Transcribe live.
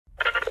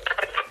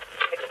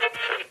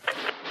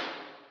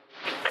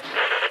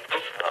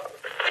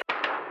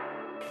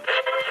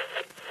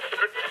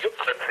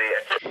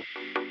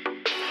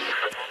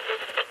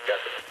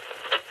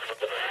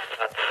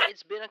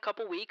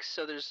weeks,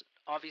 so there's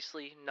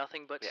obviously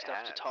nothing but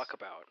stuff to talk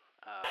about.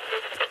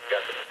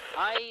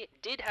 I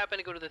did happen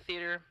to go to the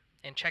theater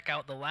and check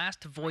out The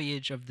Last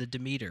Voyage of the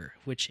Demeter,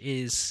 which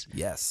is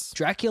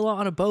Dracula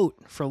on a boat,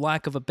 for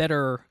lack of a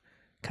better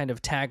kind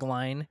of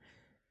tagline.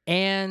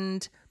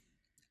 And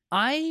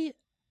I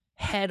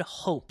had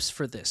hopes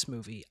for this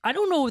movie. I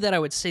don't know that I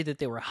would say that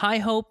they were high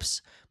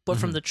hopes, but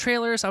from the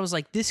trailers, I was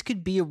like, this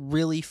could be a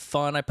really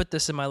fun, I put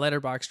this in my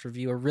Letterboxd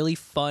review, a really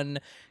fun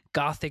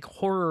gothic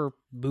horror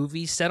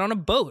movie set on a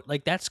boat.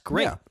 Like, that's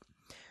great. Yeah.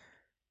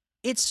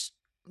 It's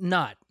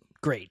not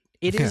great.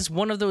 It is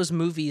one of those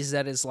movies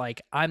that is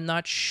like, I'm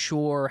not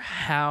sure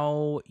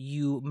how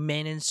you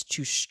managed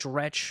to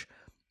stretch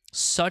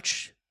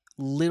such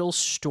little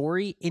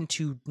story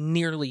into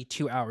nearly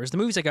 2 hours. The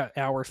movie's like an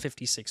hour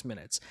 56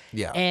 minutes.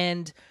 Yeah.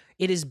 And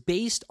it is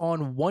based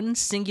on one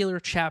singular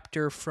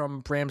chapter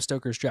from Bram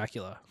Stoker's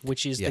Dracula,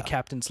 which is the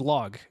captain's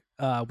log,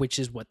 which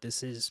is what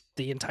this is.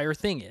 The entire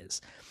thing is.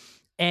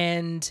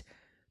 And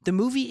the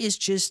movie is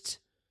just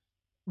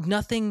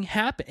nothing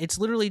happened. It's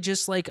literally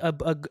just like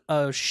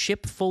a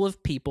ship full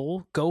of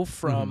people go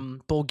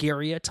from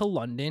Bulgaria to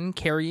London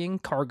carrying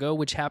cargo,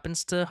 which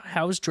happens to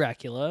house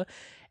Dracula,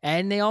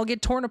 and they all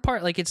get torn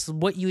apart. Like, it's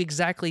what you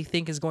exactly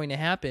think is going to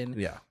happen.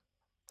 Yeah.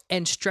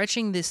 And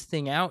stretching this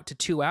thing out to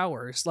 2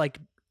 hours, like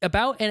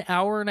about an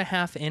hour and a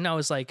half in, I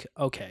was like,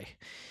 okay,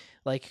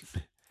 like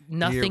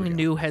nothing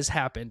new has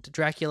happened.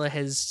 Dracula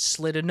has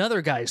slit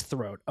another guy's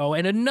throat. Oh,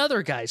 and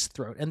another guy's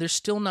throat. And they're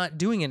still not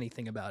doing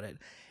anything about it.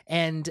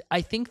 And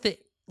I think that,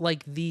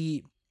 like,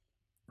 the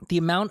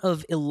amount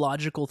of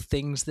illogical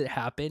things that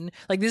happen,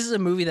 like, this is a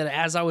movie that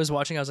as I was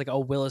watching, I was like, oh,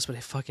 Willis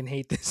would fucking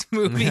hate this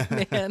movie,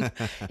 man.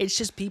 It's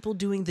just people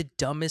doing the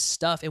dumbest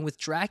stuff. And with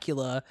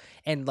Dracula,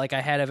 and like I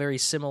had a very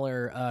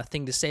similar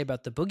thing to say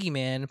about the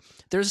Boogeyman,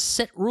 there's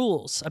set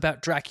rules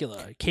about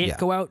Dracula. Can't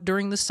go out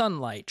during the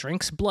sunlight,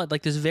 drinks blood.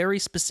 Like, there's very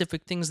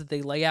specific things that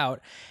they lay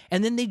out.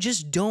 And then they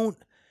just don't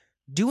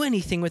do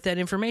anything with that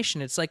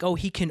information. It's like, oh,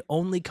 he can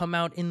only come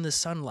out in the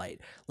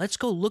sunlight. Let's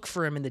go look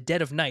for him in the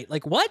dead of night.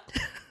 Like, what?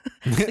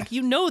 Like,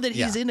 you know that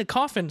he's in a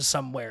coffin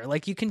somewhere.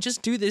 Like, you can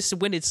just do this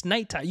when it's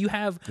nighttime. You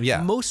have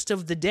most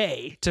of the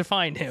day to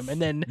find him,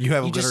 and then you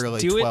have literally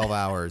 12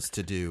 hours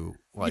to do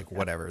like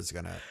whatever is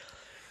gonna.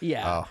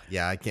 Yeah. Oh,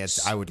 yeah. I can't.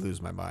 I would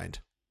lose my mind.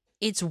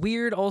 It's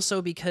weird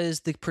also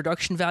because the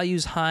production value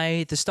is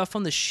high. The stuff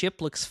on the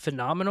ship looks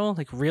phenomenal.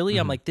 Like, really,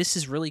 I'm like, this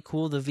is really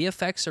cool. The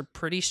VFX are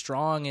pretty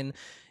strong, and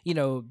you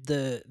know,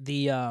 the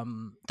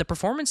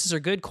performances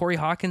are good. Corey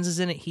Hawkins is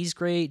in it. He's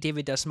great.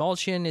 David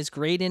Dastmalchian is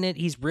great in it.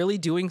 He's really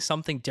doing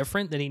something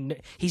different than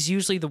he's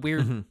usually the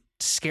weird,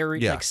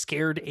 scary, like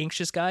scared,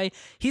 anxious guy.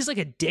 He's like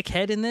a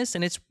dickhead in this,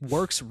 and it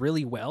works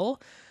really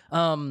well.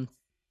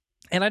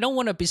 And I don't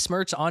want to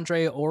besmirch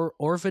Andre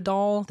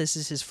Orvidal. This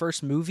is his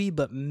first movie,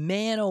 but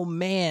man, oh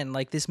man,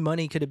 like, this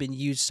money could have been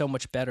used so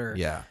much better.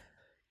 Yeah.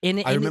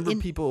 I remember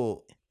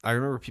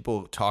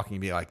people talking to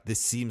me like, this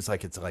seems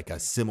like it's like a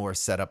similar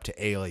setup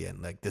to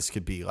Alien. Like, this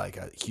could be like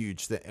a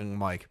huge thing. And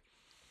I'm like,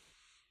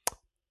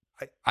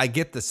 I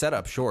get the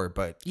setup, sure,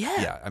 but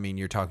yeah, I mean,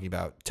 you're talking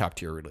about top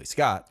tier Ridley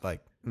Scott,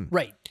 like,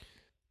 right.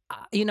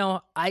 You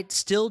know, I'd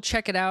still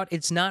check it out.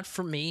 It's not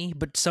for me,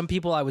 but some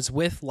people I was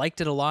with liked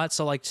it a lot.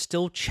 So, like,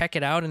 still check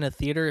it out in a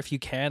theater if you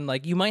can.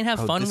 Like, you might have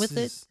fun with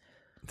it.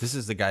 This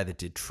is the guy that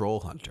did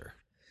Troll Hunter.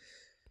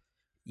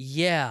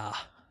 Yeah.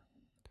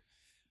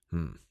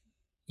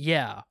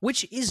 Yeah.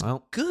 Which is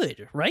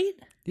good, right?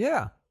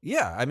 Yeah.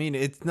 Yeah. I mean,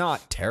 it's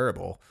not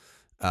terrible.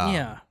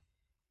 Yeah.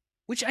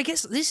 Which I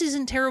guess this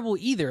isn't terrible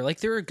either. Like,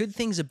 there are good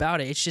things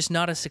about it. It's just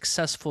not a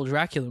successful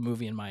Dracula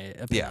movie, in my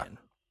opinion. Yeah.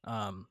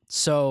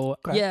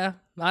 Yeah,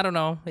 I don't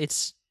know.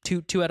 It's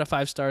 2 out of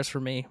 5 stars for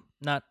me.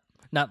 Not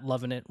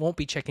loving it. Won't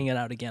be checking it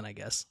out again, I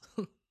guess.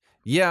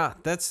 Yeah,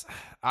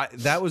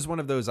 that was one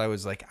of those I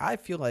was like, I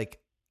feel like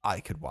I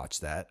could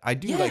watch that. I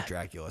do like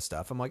Dracula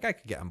stuff. I'm like, I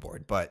could get on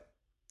board, but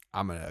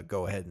I'm going to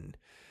go ahead and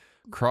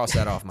cross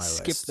that off my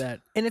list. Skip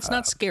that. And it's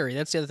not scary.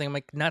 That's the other thing. I'm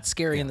like, not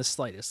scary in the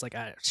slightest. Like,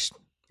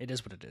 it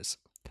is what it is.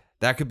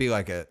 That could be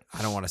like I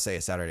don't want to say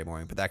a Saturday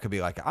morning, but that could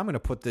be like, I'm going to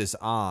put this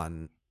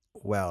on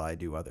while I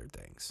do other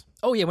things.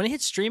 Oh yeah, when it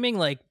hits streaming,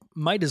 like,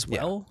 might as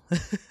well. Yeah.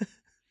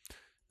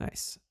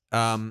 Nice.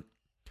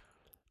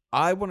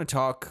 I want to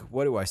talk,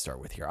 what do I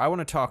start with here? I want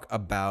to talk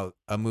about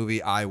a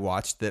movie I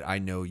watched that I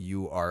know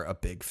you are a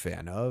big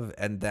fan of,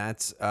 and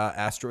that's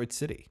Asteroid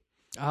City.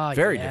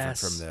 Very different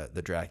from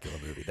the Dracula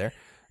movie there.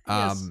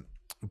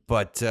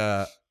 But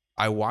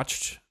I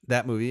watched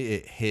that movie.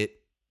 It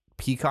hit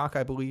Peacock,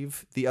 I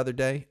believe, the other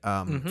day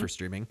for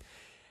streaming.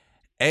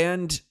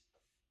 And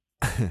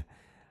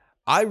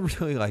I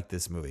really like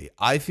this movie.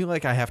 I feel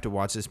like I have to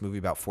watch this movie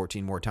about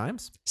 14 more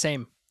times.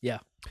 Same. Yeah.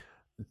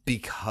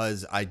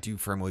 Because I do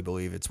firmly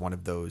believe it's one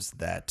of those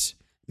that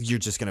you're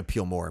just going to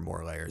peel more and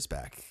more layers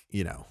back,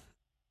 you know,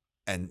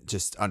 and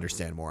just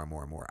understand more and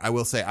more and more. I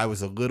will say I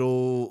was a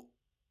little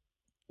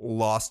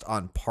lost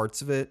on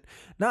parts of it.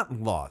 Not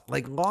lost.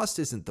 Like, lost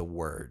isn't the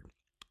word.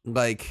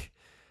 Like,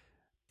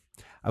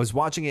 I was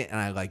watching it and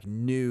I like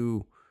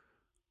knew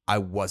I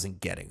wasn't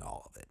getting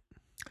all of it.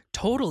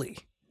 Totally.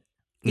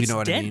 You It's know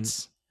what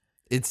dense.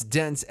 I mean? It's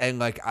dense, and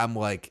like I'm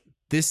like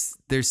this.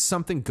 There's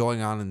something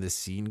going on in this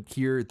scene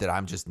here that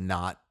I'm just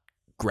not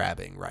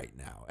grabbing right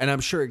now. And I'm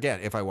sure,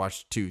 again, if I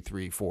watched 2,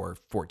 3, 4,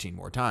 14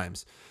 more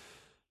times,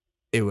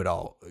 it would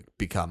all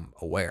become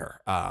aware.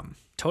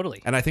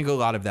 Totally. And I think a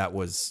lot of that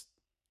was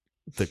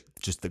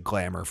just the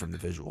glamour from the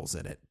visuals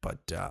in it.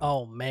 But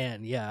oh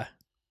man, yeah,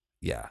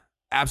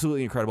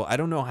 absolutely incredible. I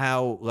don't know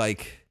how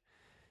like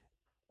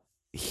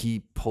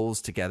he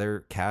pulls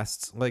together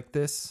casts like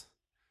this.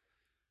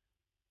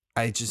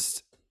 I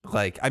just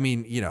like, I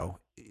mean, you know,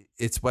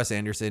 it's Wes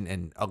Anderson,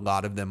 and a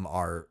lot of them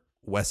are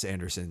Wes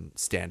Anderson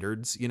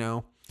standards, you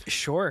know.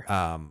 Sure.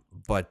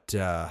 But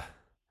a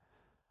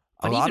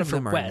lot of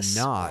them are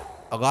not.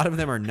 A lot of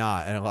them are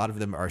not, and a lot of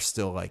them are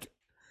still like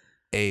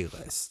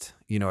A-list.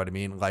 You know what I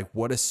mean? Like,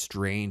 what a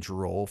strange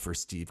role for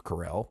Steve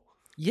Carell.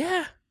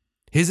 Yeah.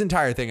 His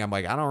entire thing, I'm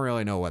like, I don't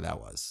really know what that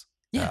was.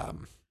 Yeah.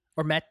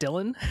 Or Matt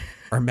Dillon.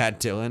 Or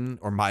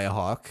Maya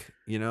Hawke,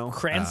 you know?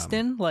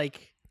 Cranston,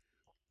 like.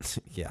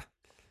 Yeah.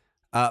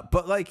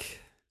 But like,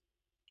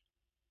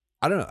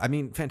 I don't know. I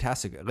mean,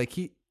 fantastic. Like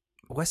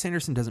Wes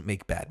Anderson doesn't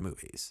make bad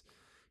movies.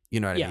 You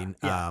know what I mean?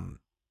 Yeah.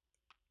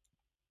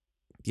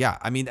 Yeah,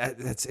 I mean,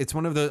 it's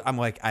one of those, I'm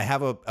like, I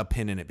have a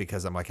pin in it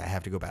because I'm like, I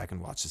have to go back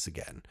and watch this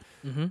again.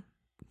 Mm-hmm.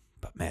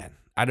 But man,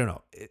 I don't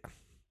know.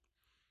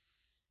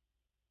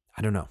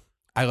 I don't know.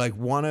 I like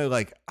want to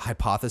like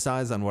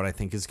hypothesize on what I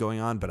think is going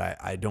on, but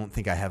I don't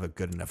think I have a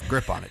good enough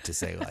grip on it to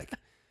say like,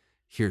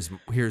 here's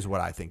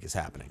what I think is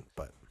happening.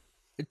 But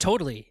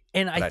totally.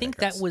 And I think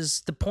that was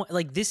the point.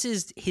 Like, this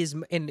is his,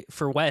 and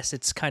for Wes,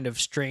 it's kind of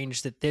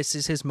strange that this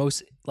is his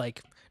most,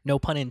 like, no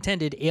pun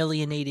intended,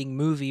 alienating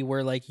movie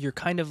where like you're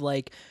kind of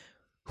like,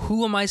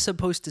 who am I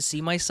supposed to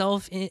see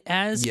myself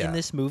as in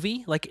this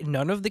movie? Like,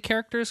 none of the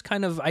characters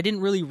kind of, I didn't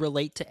really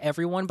relate to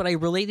everyone, but I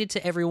related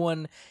to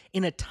everyone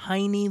in a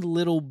tiny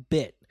little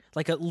bit,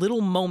 like a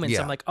little moments.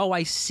 I'm like, oh,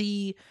 I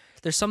see.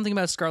 There's something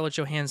about Scarlett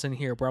Johansson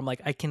here where I'm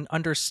like, I can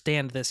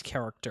understand this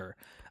character.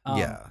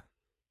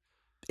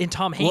 In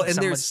Tom Hanks,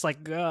 I'm just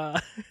like,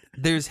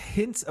 there's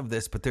hints of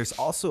this, but there's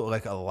also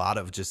like a lot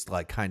of just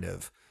like kind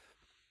of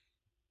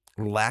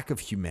lack of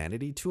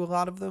humanity to a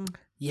lot of them.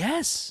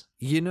 Yes.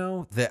 You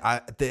know,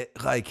 that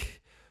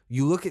like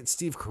you look at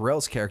Steve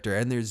Carell's character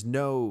and there's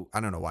no, I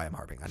don't know why I'm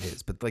harping on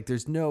his, but like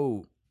there's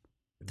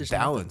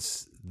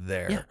balance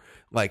there. Yeah.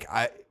 Like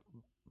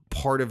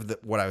part of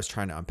what I was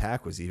trying to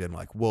unpack was even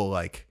like, well,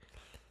 like,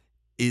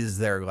 is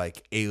there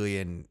like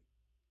alien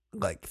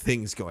like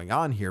things going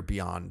on here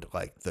beyond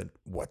like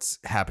what's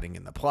happening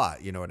in the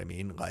plot? You know what I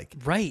mean? Like,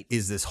 right.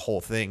 Is this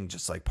whole thing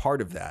just like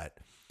part of that?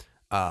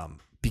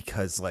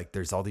 Because like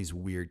there's all these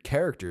weird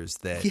characters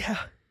that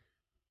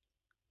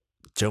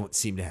don't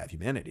seem to have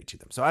humanity to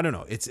them. So I don't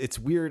know. It's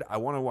weird. I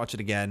want to watch it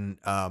again.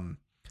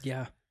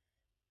 Yeah.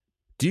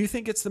 Do you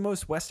think it's the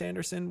most Wes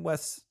Anderson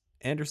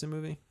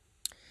movie?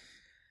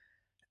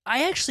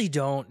 I actually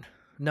don't.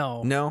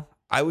 No.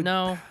 I would.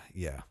 No.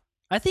 Yeah.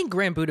 I think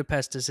Grand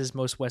Budapest is his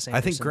most Wes Anderson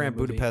I think Grand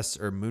movie. Budapest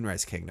or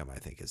Moonrise Kingdom, I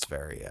think, is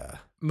very...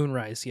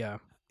 Moonrise, yeah.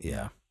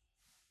 Yeah.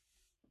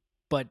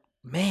 But,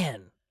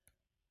 man,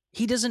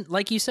 he doesn't...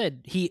 Like you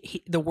said,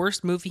 he the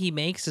worst movie he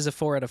makes is a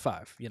 4 out of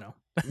 5, you know?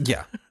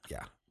 Yeah,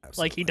 absolutely.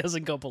 Like, he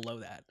doesn't go below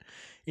that.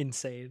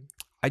 Insane.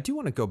 I do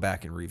want to go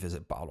back and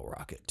revisit Bottle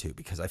Rocket, too,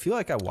 because I feel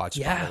like I watched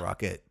Bottle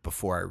Rocket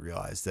before I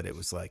realized that it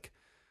was, like,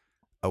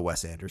 a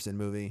Wes Anderson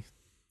movie.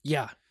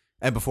 Yeah.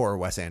 And before a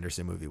Wes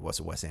Anderson movie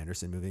was a Wes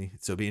Anderson movie.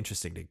 So it'd be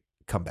interesting to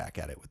come back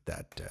at it with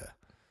that.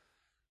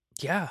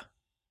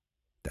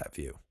 That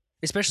view.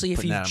 Especially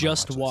if you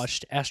just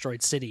watched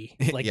Asteroid City.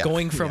 Like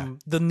going from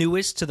the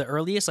newest to the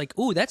earliest. Like,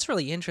 ooh, that's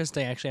really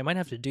interesting, actually. I might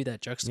have to do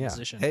that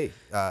juxtaposition. Yeah.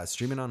 Hey,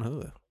 streaming on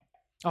Hulu.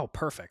 Oh,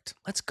 perfect.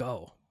 Let's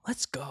go.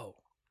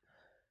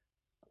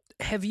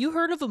 Have you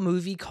heard of a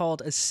movie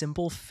called A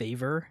Simple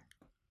Favor?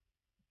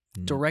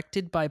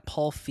 Directed by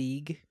Paul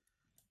Feig?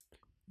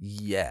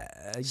 Yeah.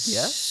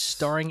 Yes.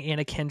 Starring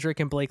Anna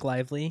Kendrick and Blake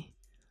Lively.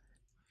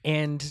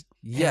 And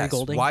Henry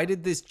Golding. Why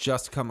did this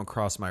just come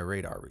across my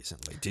radar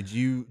recently? Did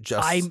you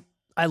just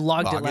I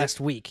logged it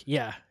last week.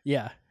 Yeah.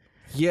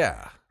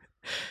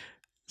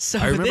 So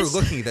I remember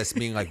looking at this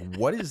being like,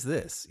 what is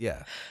this?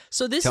 Yeah.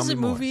 So this is a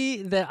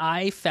movie that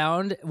I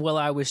found while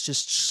I was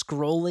just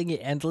scrolling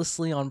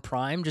endlessly on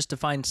Prime just to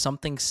find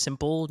something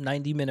simple,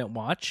 90-minute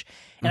watch.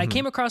 And I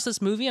came across this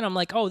movie and I'm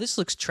like, oh, this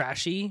looks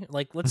trashy.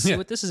 Like, let's see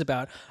what this is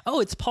about. Oh,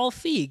 it's Paul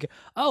Feig.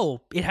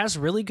 Oh, it has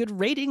really good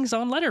ratings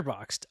on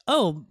Letterboxd.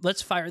 Oh,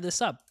 let's fire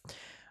this up.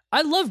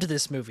 I loved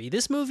this movie.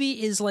 This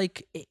movie is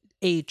like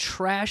a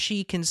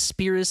trashy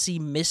conspiracy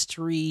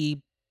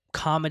mystery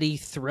comedy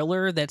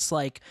thriller that's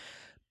like,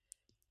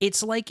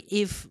 it's like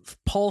if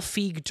Paul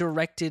Feig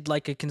directed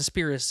like a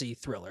conspiracy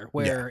thriller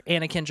where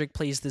Anna Kendrick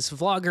plays this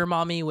vlogger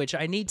mommy, which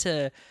I need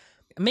to,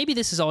 maybe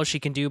this is all she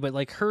can do, but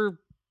like her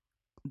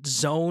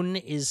zone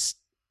is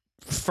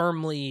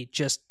firmly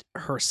just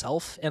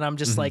herself. And I'm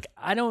just like,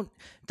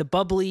 the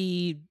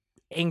bubbly,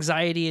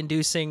 anxiety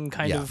inducing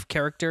kind of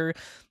character,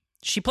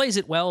 she plays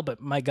it well,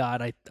 but my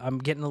God, I'm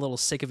getting a little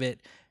sick of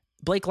it.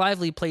 Blake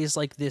Lively plays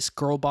like this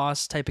girl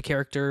boss type of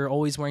character,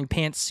 always wearing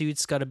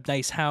pantsuits, got a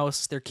nice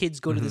house. Their kids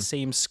go to the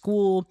same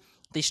school.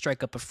 They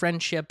strike up a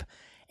friendship.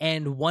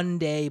 And one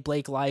day,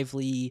 Blake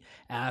Lively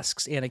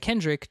asks Anna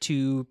Kendrick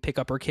to pick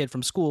up her kid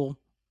from school.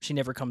 She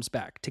never comes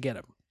back to get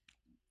him.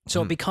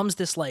 So it becomes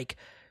this like,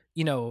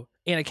 you know,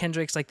 Anna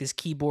Kendrick's like this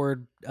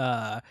keyboard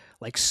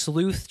like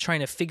sleuth trying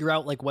to figure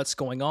out like what's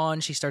going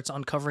on. She starts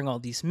uncovering all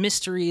these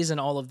mysteries and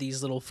all of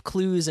these little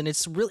clues. And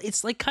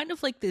it's like kind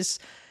of like this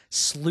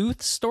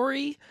sleuth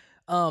story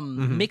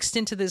mixed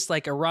into this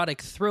like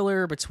erotic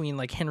thriller between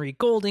like Henry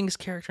Golding's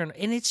character.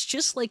 And it's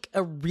just like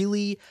a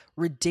really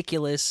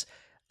ridiculous,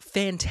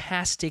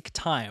 fantastic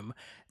time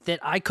that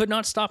I could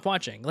not stop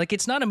watching. Like,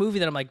 it's not a movie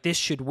that I'm like, this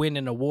should win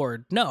an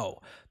award. No.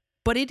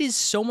 But it is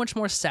so much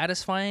more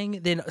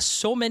satisfying than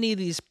so many of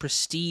these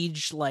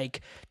prestige like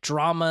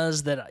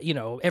dramas that, you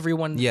know,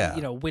 everyone,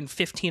 you know, win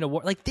 15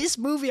 awards. Like this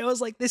movie, I was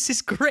like, this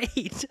is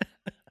great.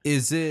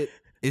 Is it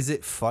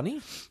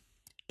funny?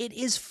 It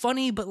is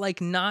funny, but like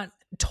not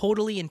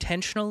totally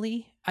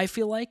intentionally, I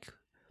feel like.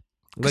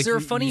 Because there are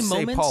funny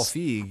moments. Say Paul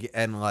Feig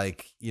and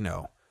like, you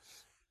know,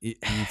 you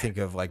think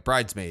of like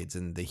Bridesmaids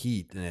and The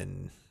Heat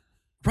and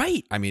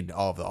right. I mean,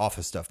 all of the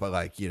Office stuff, but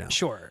like, you know.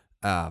 Sure.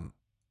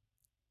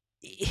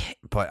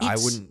 But I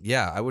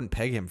wouldn't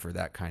peg him for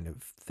that kind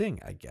of thing,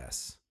 I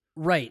guess.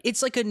 Right.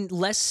 It's like a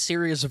less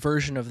serious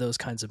version of those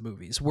kinds of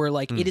movies where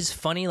like it is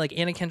funny. Like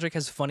Anna Kendrick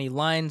has funny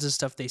lines and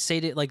stuff. They say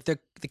to like the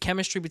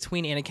chemistry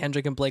between Anna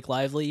Kendrick and Blake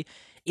Lively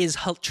is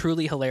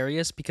truly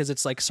hilarious because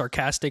it's like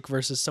sarcastic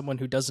versus someone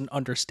who doesn't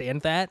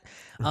understand that.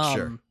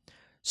 Sure.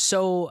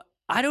 So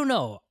I don't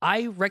know.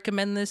 I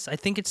recommend this. I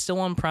think it's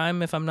still on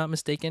Prime if I'm not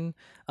mistaken.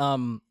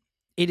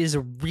 It is a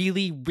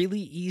really, really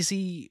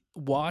easy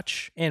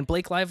watch, and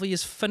Blake Lively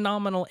is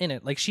phenomenal in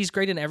it. Like, she's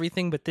great in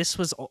everything, but this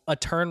was a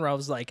turn where I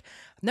was like,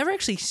 I've never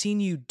actually seen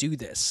you do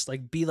this.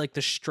 Like, be like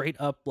the straight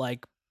up,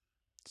 like,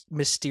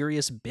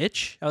 mysterious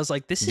bitch. I was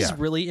like, this is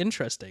really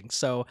interesting.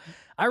 So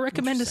I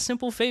recommend A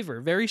Simple Favor.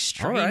 Very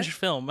strange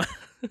film.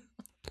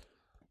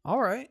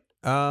 All right.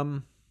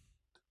 I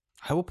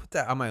will put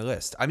that on my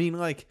list. I mean,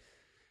 like,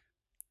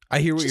 I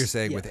hear what you're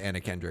saying with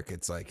Anna Kendrick.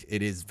 It's like,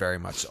 it is very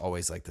much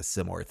always like the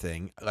similar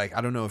thing. Like,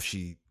 I don't know if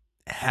she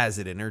has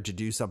it in her to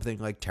do something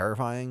like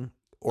terrifying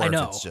or if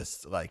it's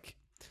just like,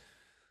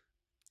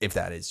 if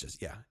that is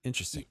just,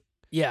 interesting.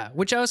 Yeah.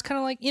 Which I was kind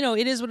of like, you know,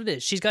 it is what it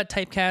is. She's got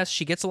typecast.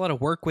 She gets a lot of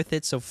work with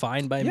it. So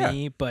fine by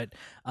me. But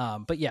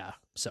yeah.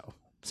 So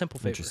Simple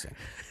Favor. Interesting.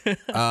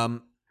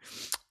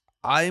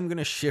 I am going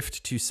to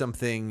shift to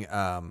something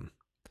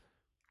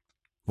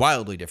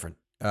wildly different.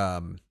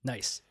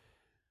 Nice.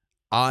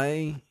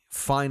 I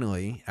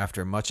finally,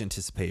 after much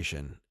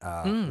anticipation,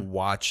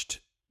 watched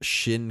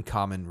Shin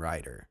Kamen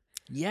Rider.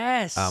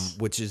 Yes.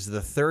 Which is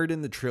the third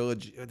in the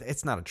trilogy.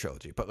 It's not a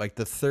trilogy, but like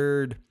the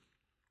third,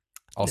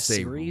 I'll say,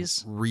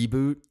 series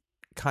reboot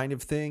kind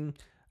of thing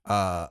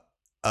of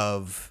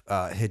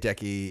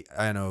Hideki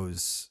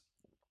Anno's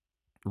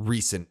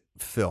recent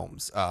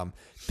films,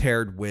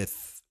 paired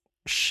with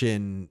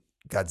Shin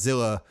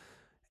Godzilla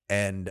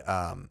and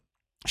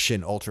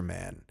Shin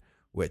Ultraman,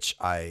 which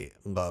I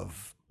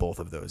love both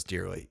of those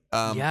dearly.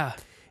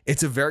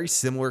 It's a very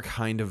similar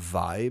kind of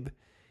vibe.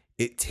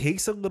 It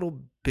takes a little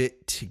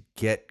bit to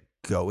get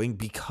going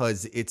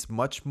because it's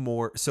much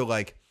more so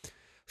like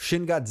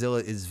Shin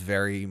Godzilla is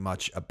very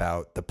much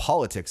about the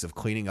politics of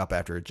cleaning up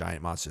after a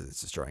giant monster that's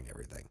destroying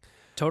everything.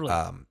 Totally.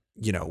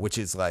 You know, which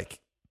is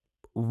like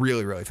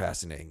really, really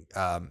fascinating.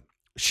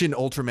 Shin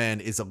Ultraman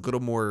is a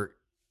little more,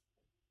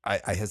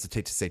 I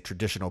hesitate to say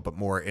traditional, but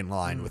more in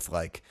line with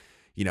like,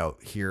 you know,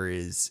 here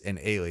is an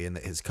alien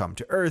that has come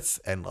to Earth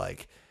and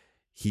like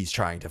he's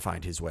trying to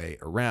find his way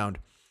around.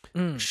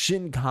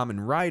 Shin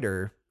Kamen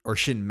Rider, or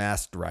Shin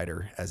Masked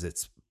Rider as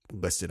it's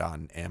listed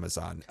on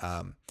Amazon,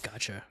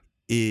 gotcha,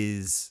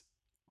 is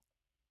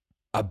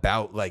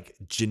about like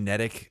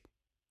genetic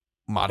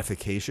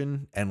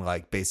modification and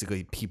like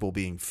basically people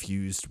being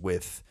fused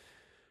with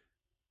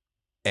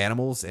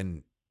animals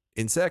and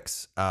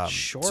insects.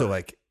 Sure. So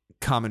like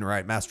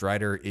Masked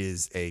Rider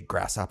is a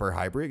grasshopper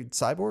hybrid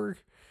cyborg.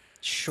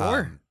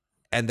 Sure.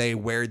 And they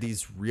wear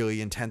these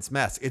really intense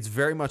masks. It's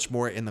very much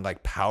more in the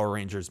like Power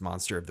Rangers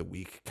Monster of the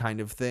Week kind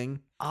of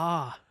thing.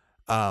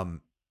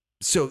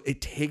 So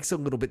it takes a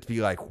little bit to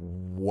be like,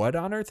 what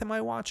on earth am I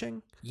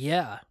watching?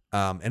 Yeah.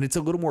 And it's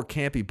a little more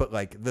campy, but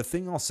like the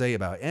thing I'll say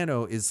about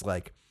Anno is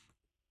like,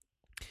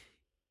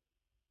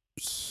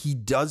 he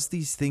does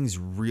these things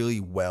really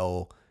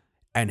well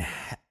and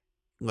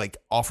like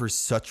offers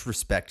such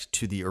respect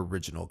to the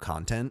original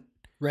content.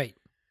 Right.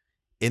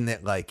 In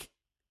that, like,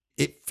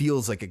 it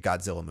feels like a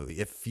Godzilla movie.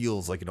 It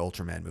feels like an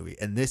Ultraman movie.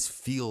 And this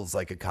feels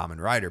like a Kamen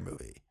Rider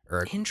movie.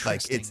 Or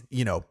like it's,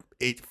 you know,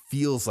 it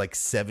feels like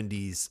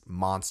 70s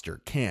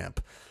monster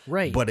camp.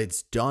 Right. But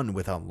it's done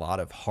with a lot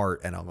of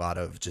heart and a lot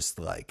of just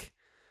like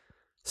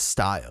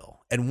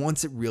style. And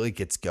once it really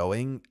gets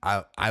going,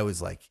 I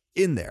was like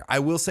in there. I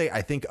will say,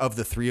 I think of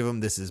the three of them,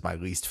 this is my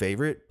least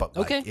favorite, but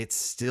like it's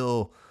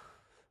still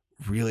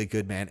really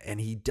good, man. And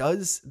he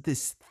does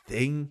this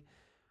thing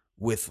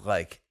with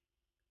like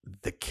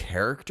the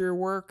character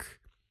work,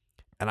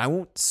 and I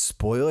won't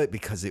spoil it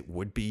because it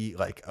would be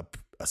like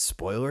a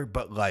spoiler,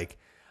 but like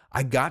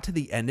I got to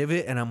the end of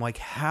it and I'm like,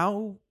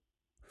 how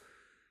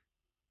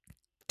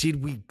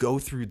did we go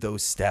through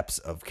those steps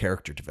of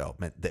character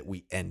development that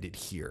we ended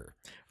here?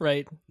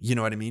 Right. You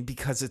know what I mean?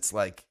 Because it's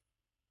like,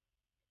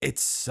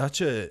 it's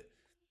so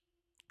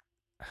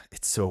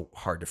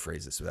hard to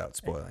phrase this without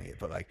spoiling it,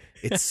 but like,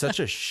 it's such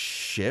a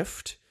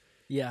shift.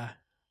 Yeah.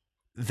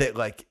 That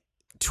like,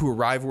 to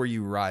arrive where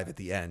you arrive at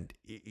the end,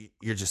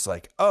 you're just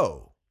like,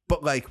 oh,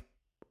 but like,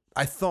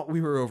 I thought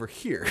we were over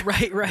here.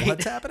 Right.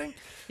 What's happening?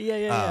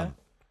 Yeah.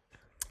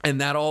 And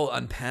that all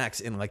unpacks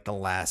in like the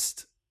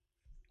last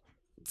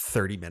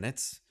 30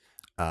 minutes.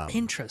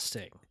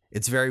 Interesting.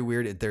 It's very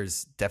weird.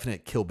 There's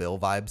definite Kill Bill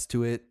vibes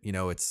to it. You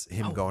know, it's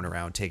him going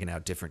around taking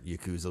out different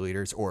Yakuza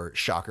leaders or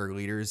Shocker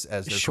leaders,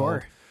 as they're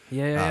called.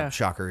 Yeah.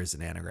 Shocker is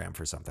an anagram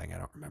for something. I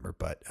don't remember,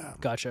 but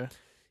Gotcha.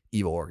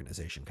 Evil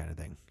organization kind of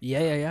thing.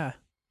 Yeah.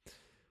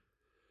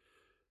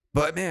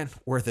 But man,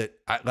 worth it.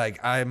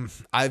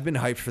 I've been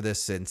hyped for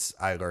this since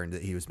I learned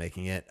that he was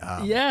making it.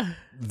 Yeah.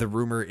 The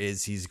rumor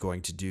is he's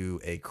going to do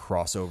a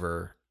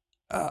crossover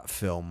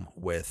film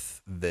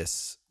with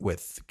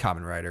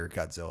Kamen Rider,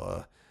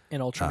 Godzilla,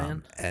 and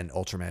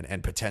Ultraman,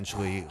 and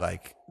potentially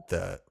like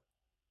the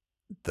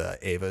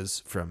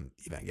Evas from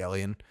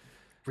Evangelion.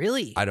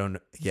 Really? I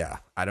don't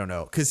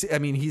know. Cause I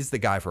mean, he's the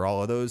guy for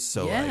all of those.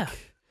 So yeah,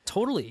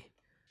 totally.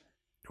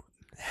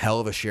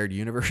 Hell of a shared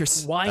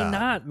universe. Why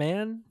not,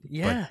 man?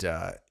 Yeah.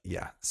 But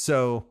yeah.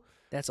 So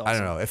that's awesome. I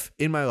don't know if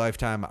in my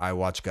lifetime I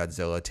watch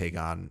Godzilla take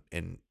on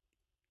an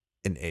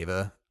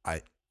Eva.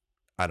 I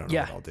don't know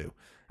what I'll do.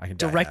 I can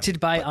directed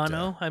by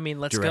Anno. I mean,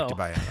 let's go. Directed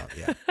by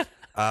Anno.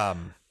 Yeah.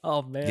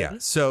 Oh man. Yeah.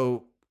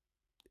 So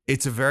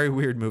it's a very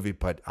weird movie,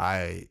 but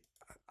I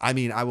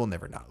mean, I will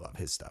never not love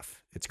his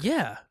stuff. It's great.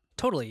 Yeah,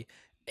 totally.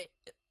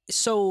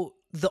 So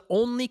the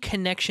only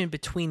connection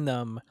between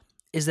them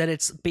is that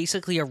it's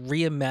basically a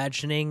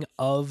reimagining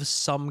of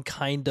some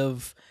kind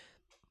of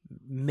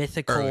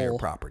mythical earlier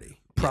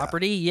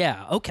property.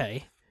 Yeah.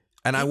 Okay.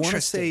 And I want to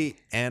say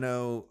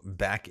Anno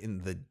back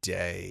in the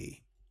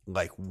day,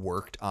 like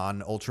worked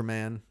on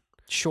Ultraman.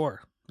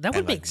 Sure. That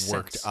would make sense.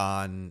 Worked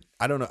on,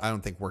 I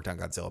don't think worked on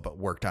Godzilla, but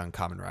worked on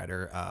Kamen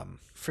Rider.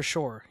 For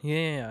sure.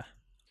 Yeah.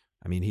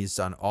 I mean, he's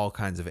done all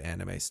kinds of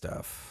anime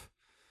stuff.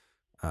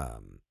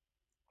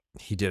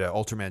 He did an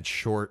Ultraman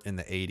short in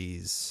the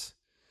 80s.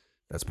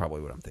 That's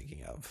probably what I'm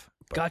thinking of.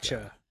 But,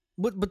 gotcha.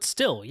 But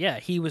still, yeah,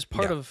 he was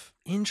part of...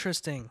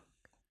 Interesting.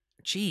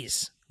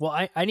 Jeez.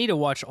 Well, I need to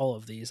watch all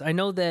of these. I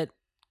know that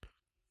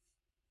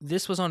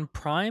this was on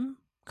Prime,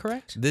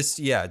 correct? This,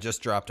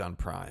 just dropped on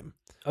Prime.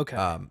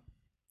 Okay.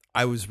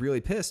 I was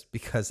really pissed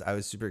because I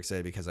was super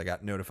excited because I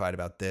got notified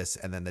about this,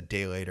 and then the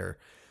day later,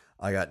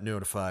 I got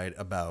notified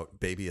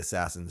about Baby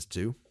Assassins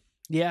 2.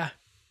 Yeah.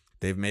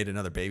 They've made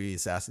another Baby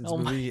Assassins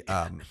movie.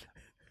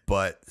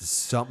 But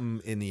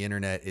something in the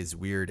internet is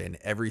weird, and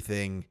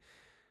everything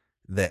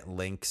that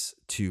links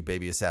to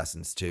Baby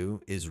Assassins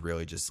 2 is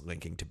really just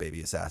linking to Baby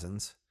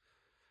Assassins.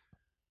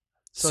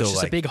 So it's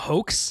just like, a big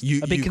hoax?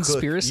 A big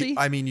conspiracy?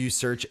 You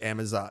search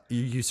Amazon,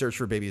 you search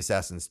for Baby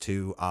Assassins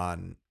 2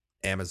 on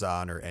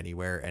Amazon or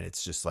anywhere, and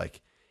it's just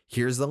like,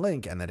 here's the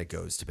link, and then it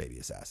goes to Baby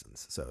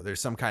Assassins. So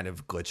there's some kind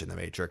of glitch in the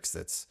Matrix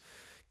that's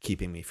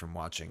keeping me from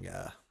watching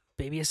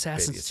Baby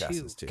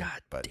Assassins 2.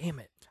 God damn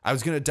it. I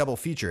was going to double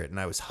feature it, and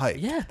I was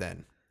hyped. Yeah,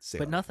 then.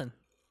 But nothing.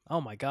 Oh,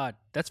 my God.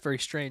 That's very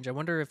strange. I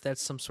wonder if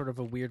that's some sort of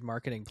a weird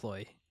marketing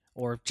ploy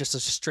or just a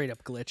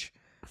straight-up glitch.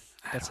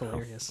 That's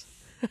hilarious.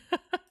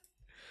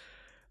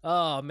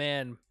 Oh,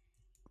 man.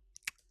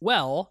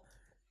 Well,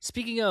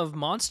 speaking of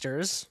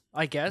monsters,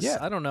 I guess. Yeah.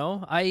 I don't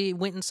know. I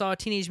went and saw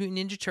Teenage Mutant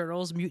Ninja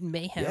Turtles Mutant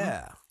Mayhem.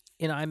 Yeah.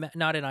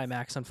 Not in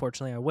IMAX,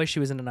 unfortunately. I wish it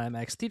was in an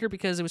IMAX theater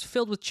because it was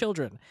filled with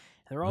children.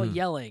 They're all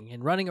yelling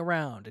and running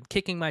around and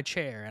kicking my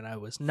chair, and I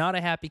was not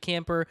a happy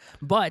camper,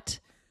 but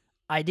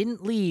I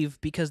didn't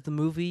leave because the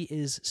movie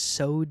is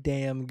so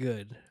damn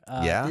good.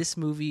 This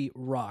movie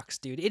rocks,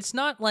 dude. It's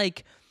not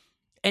like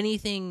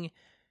anything...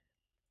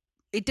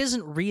 It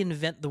doesn't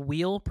reinvent the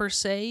wheel, per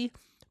se,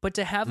 but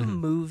to have a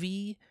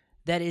movie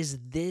that is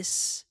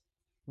this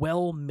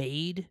well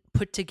made,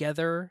 put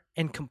together,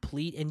 and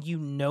complete, and you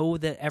know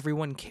that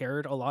everyone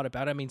cared a lot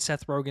about it. I mean,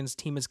 Seth Rogen's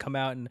team has come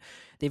out and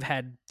they've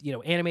had,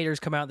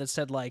 animators come out that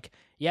said, like,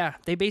 yeah,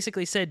 they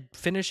basically said,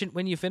 finish it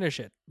when you finish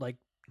it. Like,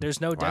 there's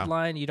no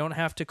deadline. You don't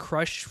have to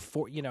crush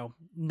for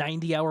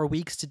 90-hour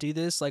weeks to do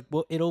this. Like,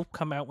 well, it'll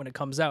come out when it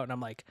comes out. And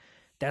I'm like,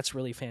 that's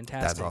really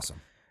fantastic. That's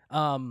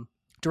awesome.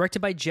 Directed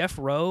by Jeff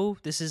Rowe.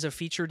 This is a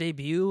feature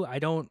debut. I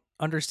don't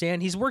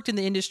understand. He's worked in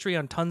the industry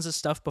on tons of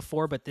stuff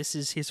before, but this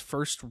is his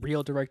first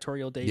real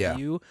directorial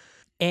debut,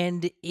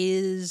 and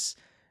is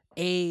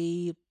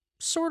a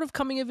sort of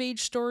coming of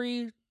age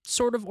story,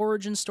 sort of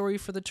origin story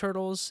for the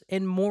Turtles,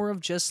 and more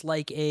of just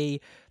like a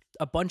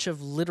bunch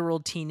of literal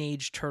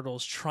teenage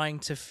turtles trying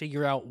to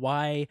figure out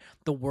why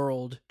the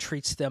world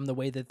treats them the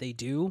way that they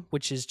do,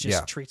 which is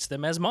just treats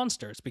them as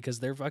monsters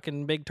because they're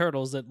fucking big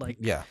turtles that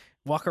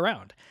walk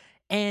around.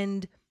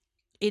 And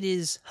it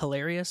is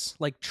hilarious,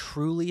 like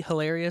truly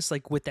hilarious,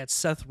 like with that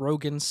Seth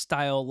Rogen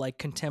style, like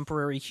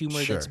contemporary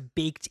humor that's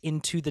baked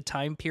into the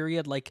time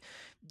period. Like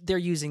they're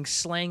using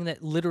slang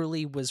that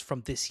literally was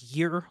from this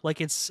year. Like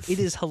it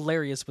is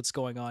hilarious what's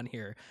going on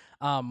here.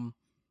 And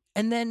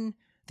then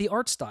the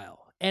art style.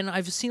 And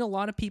I've seen a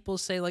lot of people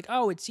say like,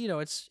 oh, it's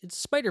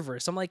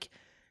Spider-Verse. I'm like,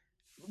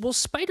 well,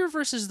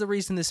 Spider-Verse is the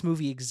reason this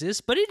movie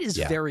exists, but it is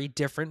very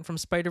different from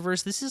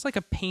Spider-Verse. This is like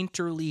a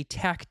painterly,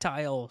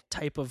 tactile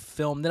type of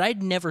film that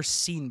I'd never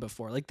seen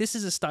before. Like this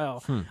is a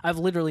style I've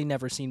literally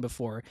never seen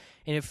before.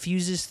 And it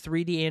fuses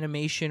 3D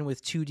animation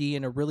with 2D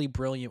in a really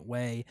brilliant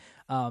way.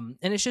 And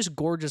it's just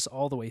gorgeous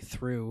all the way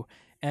through.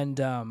 And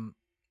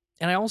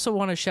I also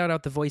want to shout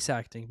out the voice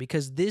acting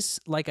because this,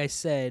 like I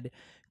said,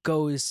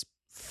 goes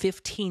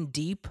 15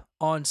 deep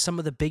on some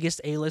of the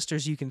biggest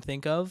A-listers you can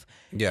think of.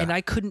 Yeah. And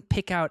I couldn't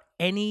pick out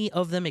any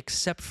of them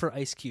except for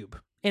Ice Cube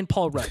and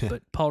Paul Rudd,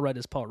 but Paul Rudd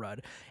is Paul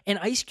Rudd. And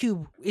Ice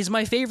Cube is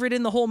my favorite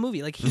in the whole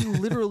movie. Like he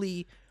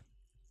literally,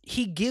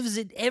 he gives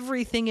it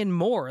everything and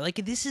more.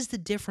 Like this is the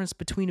difference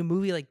between a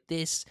movie like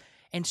this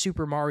and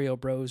Super Mario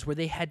Bros. Where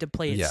they had to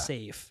play it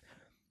safe.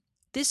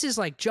 This is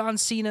like John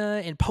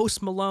Cena and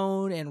Post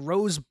Malone and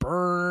Rose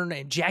Byrne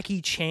and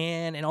Jackie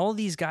Chan and all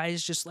these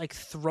guys just like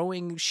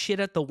throwing shit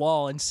at the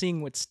wall and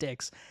seeing what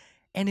sticks.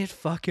 And it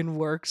fucking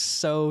works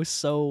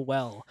so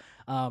well.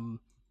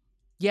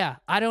 Yeah,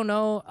 I don't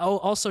know. Oh,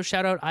 also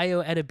shout out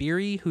Ayo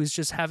Edebiri, who's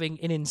just having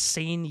an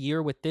insane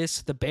year with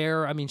this. The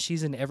Bear, I mean,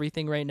 she's in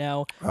everything right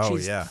now.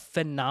 She's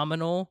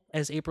phenomenal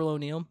as April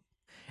O'Neil.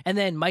 And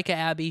then Micah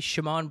Abbey,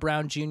 Shimon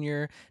Brown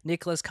Jr.,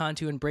 Nicholas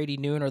Cantu, and Brady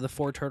Noon are the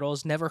four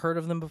turtles. Never heard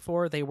of them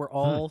before. They were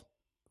all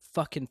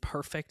fucking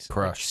perfect.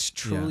 Crushed. Like,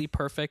 truly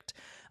perfect.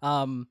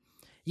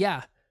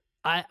 Yeah,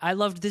 I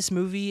loved this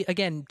movie.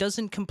 Again,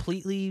 doesn't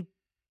completely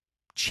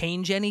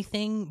change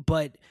anything,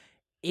 but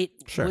it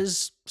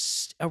was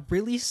a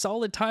really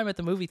solid time at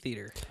the movie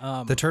theater.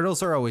 The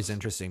turtles are always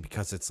interesting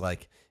because it's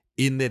like,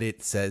 in that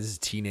it says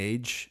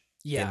teenage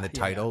in the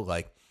title,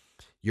 like,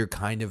 you're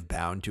kind of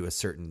bound to a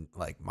certain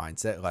like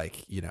mindset,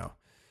 like, you know,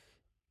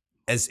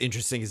 as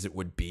interesting as it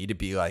would be to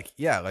be like,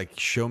 yeah, like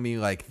show me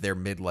like their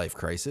midlife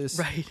crisis.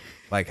 Right.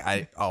 Like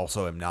I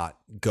also am not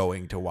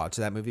going to watch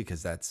that movie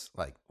because that's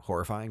like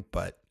horrifying,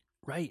 but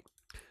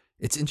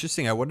it's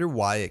interesting. I wonder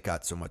why it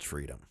got so much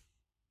freedom.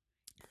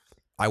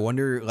 I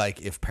wonder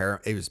like if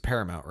it was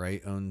Paramount,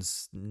 right?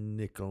 Owns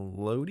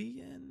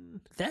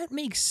Nickelodeon. That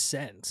makes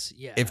sense.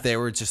 Yeah. If they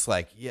were just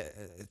like, yeah,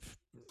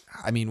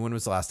 I mean, when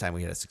was the last time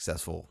we had a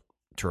successful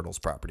Turtles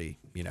property,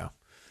 you know?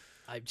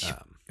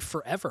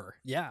 Forever.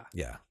 Yeah.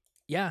 Yeah.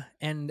 Yeah.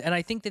 And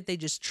I think that they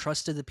just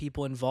trusted the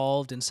people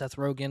involved and Seth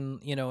Rogen,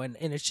 you know, and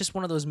it's just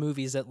one of those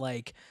movies that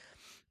like,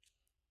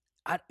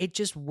 it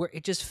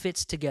just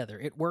fits together.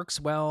 It works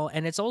well.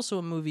 And it's also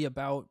a movie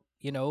about,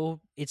 you know,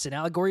 it's an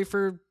allegory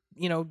for,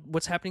 you know,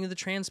 what's happening to the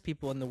trans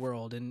people in the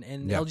world and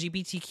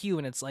LGBTQ.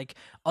 And it's like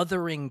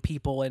othering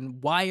people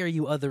and why are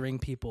you othering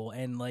people?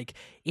 And like,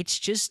 it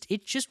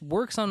just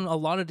works on a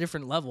lot of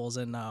different levels.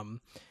 And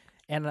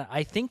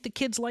I think the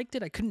kids liked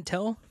it. I couldn't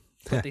tell,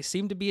 but they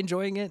seemed to be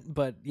enjoying it.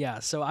 But yeah,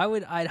 so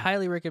I'd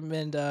highly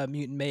recommend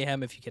Mutant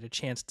Mayhem if you get a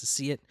chance to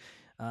see it.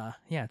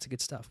 Yeah, it's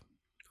good stuff.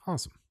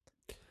 Awesome.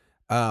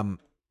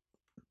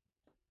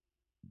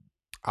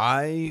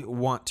 I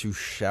want to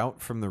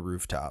shout from the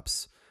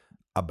rooftops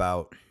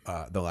about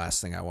the last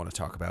thing I want to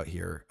talk about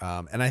here.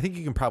 And I think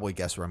you can probably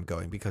guess where I'm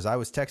going because I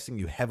was texting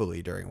you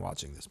heavily during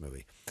watching this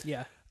movie.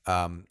 Yeah.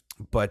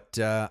 But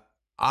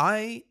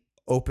I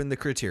opened the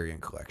Criterion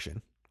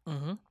Collection.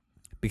 Mm-hmm.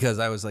 Because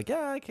I was like,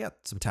 yeah, I got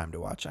some time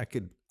to watch. I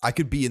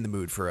could be in the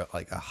mood for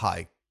a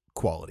high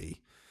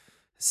quality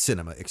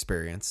cinema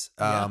experience.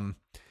 And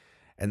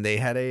they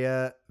had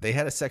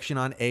a section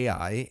on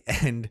AI,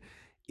 and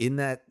in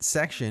that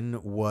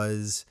section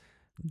was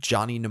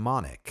Johnny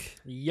Mnemonic.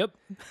 Yep.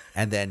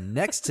 And then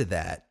next to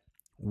that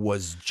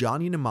was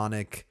Johnny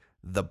Mnemonic,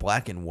 the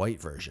black and white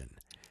version.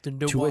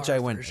 To which I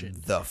went,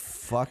 the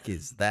fuck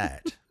is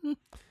that?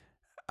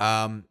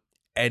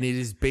 And it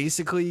is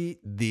basically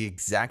the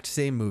exact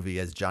same movie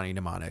as Johnny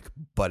Mnemonic,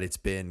 but it's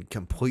been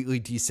completely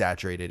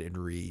desaturated and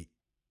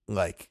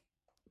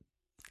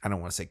I don't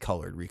want to say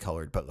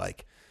recolored, but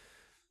like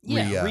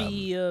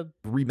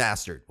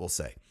remastered, we'll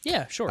say.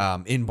 Yeah, sure.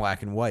 In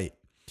black and white.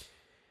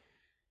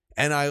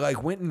 And I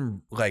like went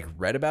and like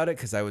read about it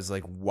because I was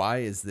like, why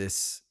is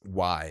this?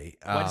 Why?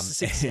 Why does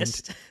this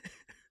exist?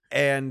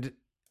 And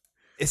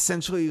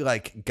essentially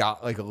like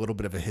got like a little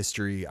bit of a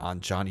history on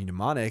Johnny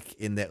Mnemonic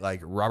in that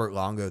like Robert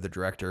Longo, the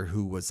director,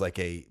 who was like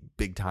a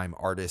big time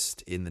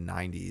artist in the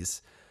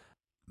 90s,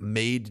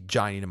 made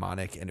Johnny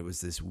Mnemonic, and it was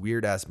this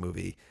weird ass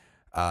movie.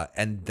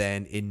 And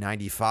then in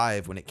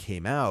 95 when it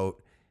came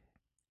out,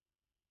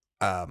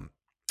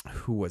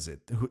 who was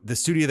it? The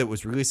studio that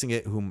was releasing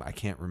it, whom I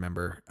can't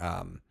remember,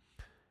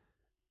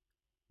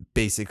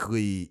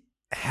 basically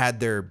had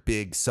their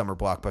big summer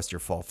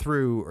blockbuster fall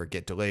through or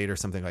get delayed or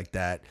something like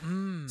that.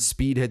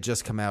 Speed had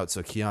just come out,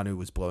 so Keanu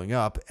was blowing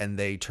up, and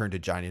they turned to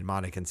Johnny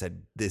Mnemonic and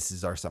said, "This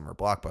is our summer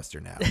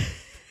blockbuster now."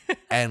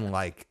 and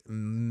like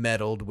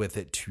meddled with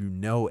it to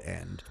no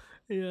end.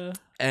 Yeah.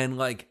 And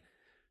like,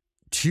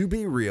 to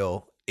be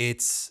real,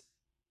 it's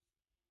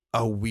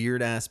a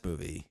weird ass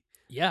movie.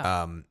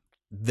 Yeah.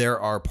 There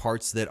are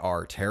parts that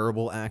are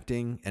terrible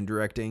acting and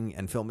directing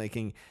and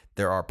filmmaking.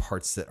 There are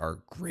parts that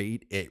are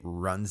great. It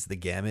runs the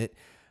gamut.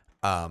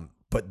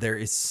 But there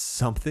is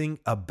something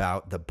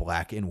about the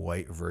black and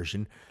white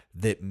version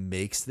that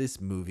makes this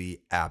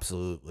movie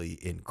absolutely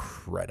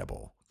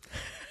incredible.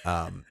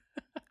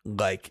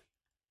 Like,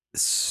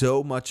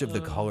 so much of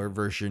the color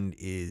version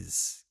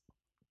is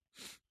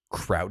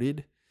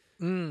crowded.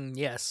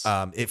 Yes.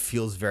 It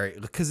feels very,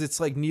 because it's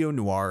like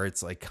neo-noir.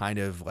 It's like kind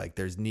of like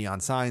there's neon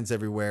signs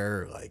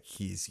everywhere. Like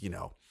he's,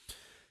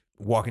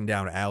 walking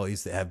down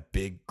alleys that have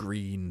big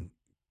green,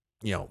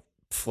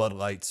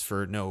 floodlights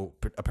for no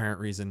apparent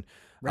reason.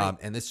 Right.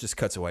 And this just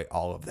cuts away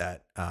all of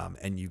that.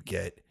 And you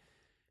get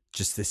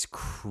just this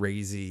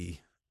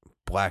crazy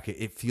black.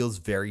 It feels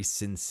very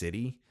Sin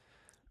City.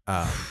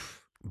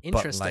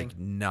 But like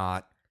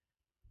not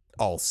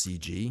all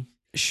CG.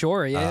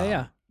 Sure.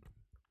 Yeah.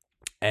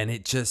 And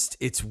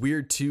it's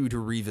weird too to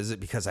revisit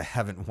because I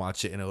haven't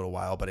watched it in a little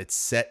while, but it's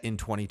set in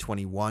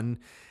 2021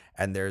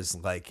 and there's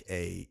like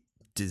a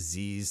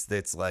disease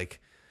that's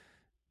like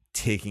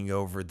taking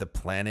over the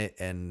planet,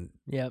 and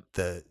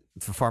the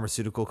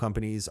pharmaceutical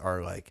companies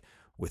are like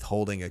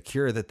withholding a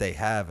cure that they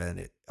have,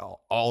 and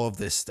all of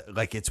this,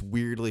 like, it's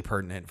weirdly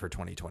pertinent for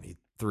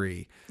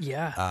 2023.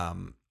 Yeah.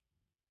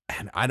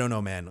 And I don't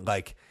know, man,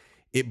 like,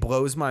 it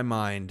blows my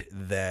mind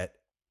that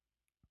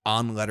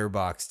on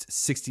Letterboxd,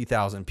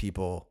 60,000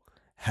 people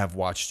have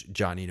watched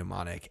Johnny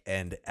Mnemonic,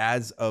 and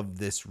as of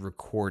this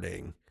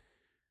recording,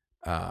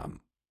 wait a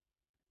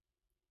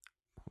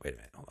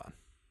minute, hold on.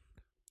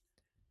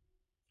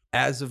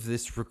 As of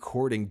this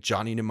recording,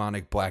 Johnny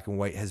Mnemonic Black and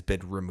White has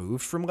been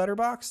removed from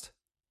Letterboxd.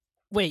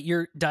 Wait,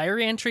 your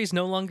diary entry is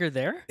no longer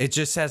there? It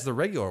just has the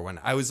regular one.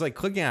 I was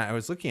like looking at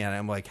it.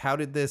 I'm like, how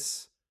did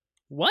this?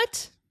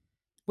 What?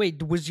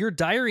 Wait, was your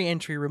diary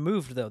entry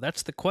removed, though?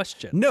 That's the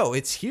question. No,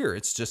 it's here.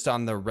 It's just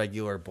on the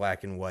regular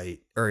black and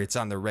white, or it's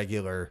on the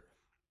regular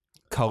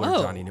color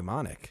Johnny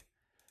Mnemonic.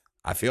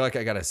 I feel like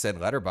I got to send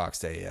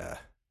Letterboxd a...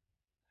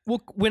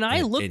 well, when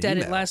I looked at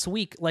it last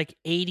week, like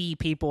 80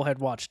 people had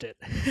watched it.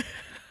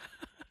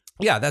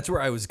 Yeah, that's where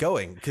I was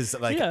going. Because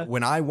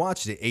when I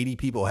watched it, 80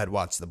 people had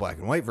watched the black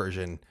and white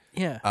version.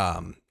 Yeah.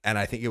 And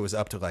I think it was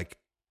up to like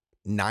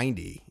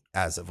 90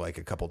 as of like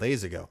a couple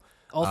days ago.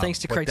 All thanks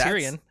to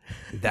Criterion.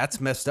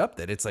 That's messed up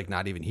that it's like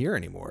not even here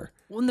anymore.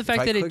 Well, and the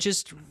fact that it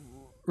just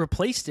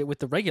replaced it with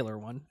the regular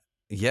one.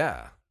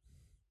 Yeah.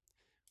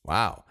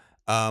 Wow.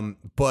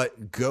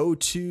 But go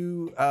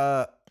to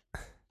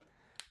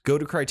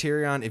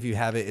Criterion if you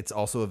have it. It's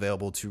also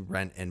available to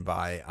rent and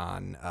buy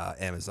on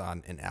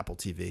Amazon and Apple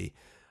TV.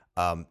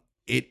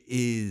 It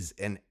is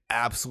an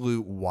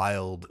absolute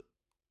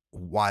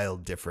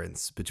wild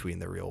difference between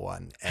the real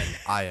one, and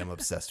I am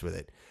obsessed with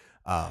it.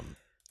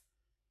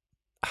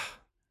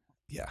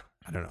 Yeah,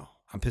 I don't know.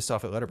 I'm pissed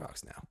off at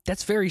Letterboxd now.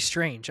 That's very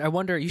strange. I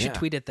wonder, you should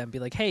tweet at them, be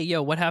like, hey,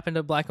 yo, what happened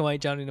to Black and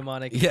White Johnny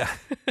Mnemonic? Yeah.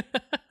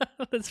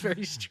 That's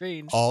very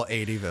strange. All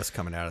 80 of us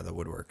coming out of the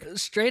woodwork.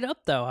 Straight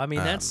up, though. I mean,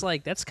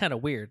 that's kind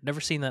of weird.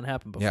 Never seen that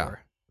happen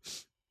before. Yeah.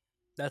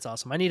 That's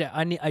awesome.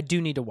 I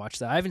do need to watch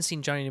that. I haven't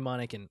seen Johnny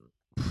Mnemonic in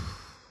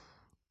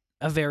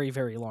a very,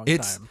 very long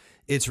time.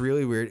 It's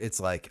really weird. It's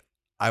like,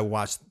 I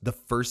watched the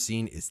first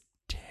scene is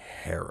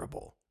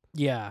terrible.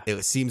 Yeah.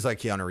 It seems like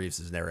Keanu Reeves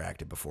has never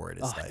acted before in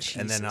his life. Jesus.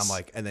 And then I'm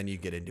like, and then you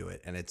get into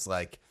it and it's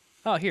like,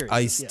 here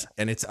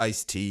and it's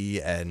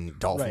Ice-T and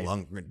Dolph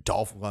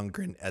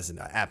Lundgren as an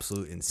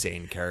absolute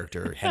insane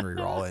character. Henry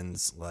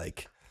Rollins,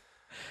 like,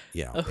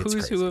 a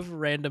who's who of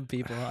random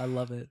people. I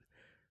love it.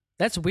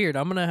 That's weird.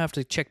 I'm gonna have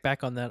to check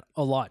back on that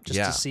a lot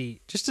just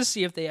to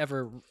see if they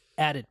ever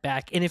add it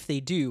back, and if they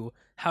do,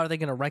 how are they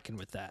gonna reckon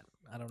with that?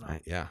 I don't know.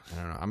 I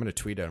don't know. I'm gonna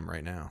tweet at him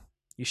right now.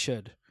 You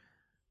should.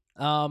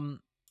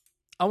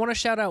 I want to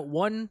shout out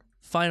one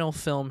final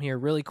film here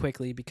really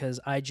quickly because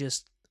I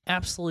just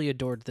absolutely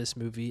adored this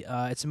movie.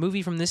 It's a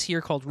movie from this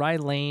year called Rye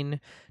Lane,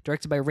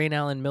 directed by Rain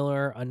Allen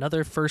Miller.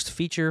 Another first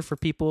feature for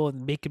people,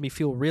 and making me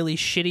feel really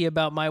shitty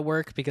about my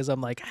work because I'm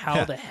like,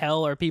 how the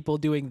hell are people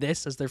doing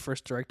this as their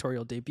first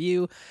directorial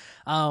debut?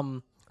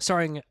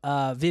 Starring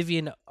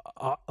Vivian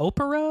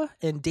Opera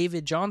and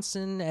David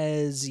Johnson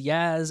as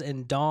Yaz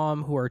and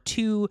Dom, who are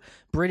two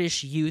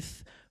British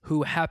youth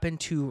who happen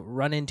to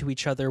run into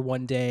each other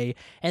one day.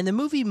 And the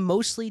movie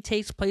mostly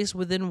takes place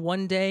within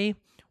one day,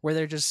 where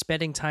they're just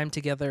spending time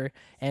together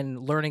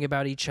and learning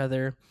about each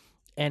other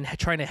and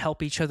trying to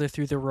help each other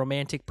through their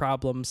romantic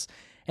problems.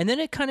 And then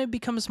it kind of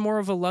becomes more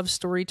of a love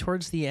story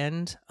towards the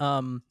end.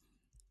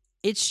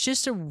 It's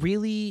just a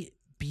really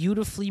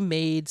beautifully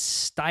made,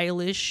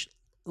 stylish,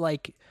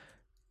 like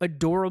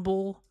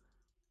adorable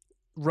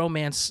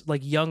romance,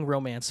 like young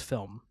romance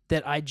film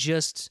that I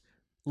just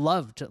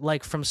loved.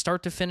 Like from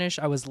start to finish,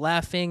 I was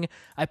laughing.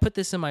 I put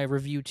this in my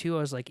review too.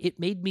 I was like, it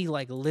made me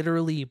like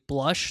literally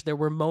blush. There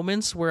were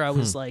moments where I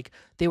was like,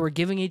 they were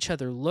giving each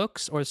other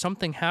looks or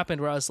something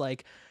happened where I was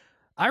like,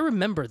 I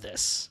remember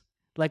this.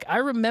 Like, I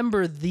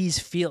remember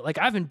these like,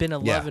 I haven't been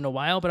in love in a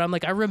while, but I'm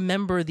like, I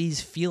remember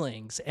these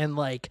feelings, and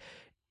like,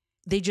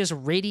 they just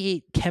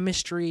radiate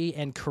chemistry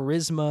and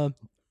charisma.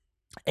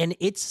 And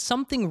it's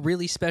something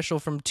really special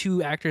from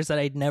two actors that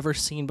I'd never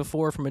seen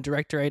before, from a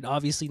director I'd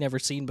obviously never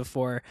seen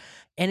before.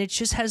 And it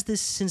just has this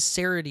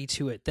sincerity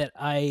to it that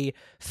I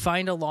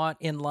find a lot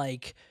in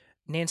like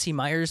Nancy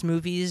Meyers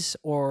movies,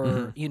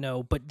 or, you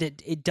know, but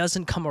it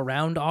doesn't come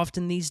around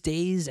often these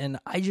days. And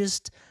I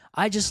just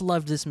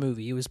loved this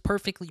movie. It was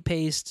perfectly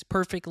paced,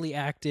 perfectly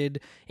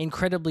acted,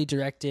 incredibly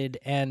directed,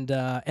 and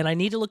I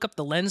need to look up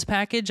the lens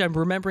package. I'm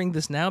remembering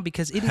this now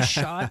because it is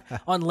shot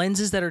on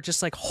lenses that are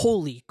just like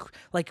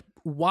like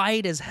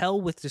wide as hell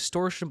with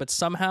distortion, but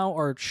somehow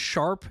are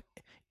sharp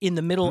in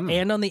the middle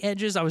and on the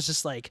edges. I was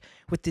just like,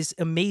 with this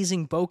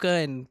amazing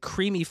bokeh and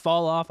creamy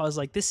fall off, I was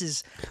like, this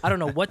is, I don't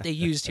know what they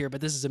used here,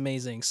 but this is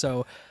amazing.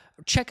 So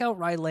check out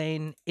Rye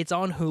Lane. It's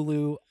on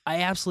Hulu.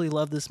 I absolutely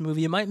love this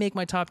movie. It might make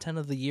my top 10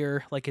 of the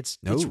year. Like, it's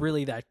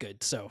really that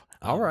good. So,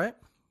 all right.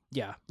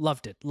 Yeah,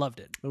 loved it.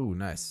 Oh,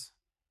 nice.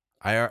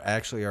 I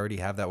actually already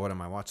have that one on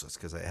my watch list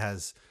because it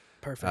has.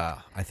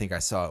 Perfect. I think I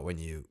saw it when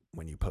you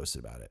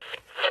posted about it.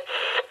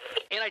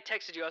 And I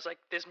texted you. I was like,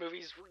 this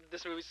movie's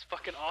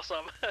fucking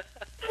awesome.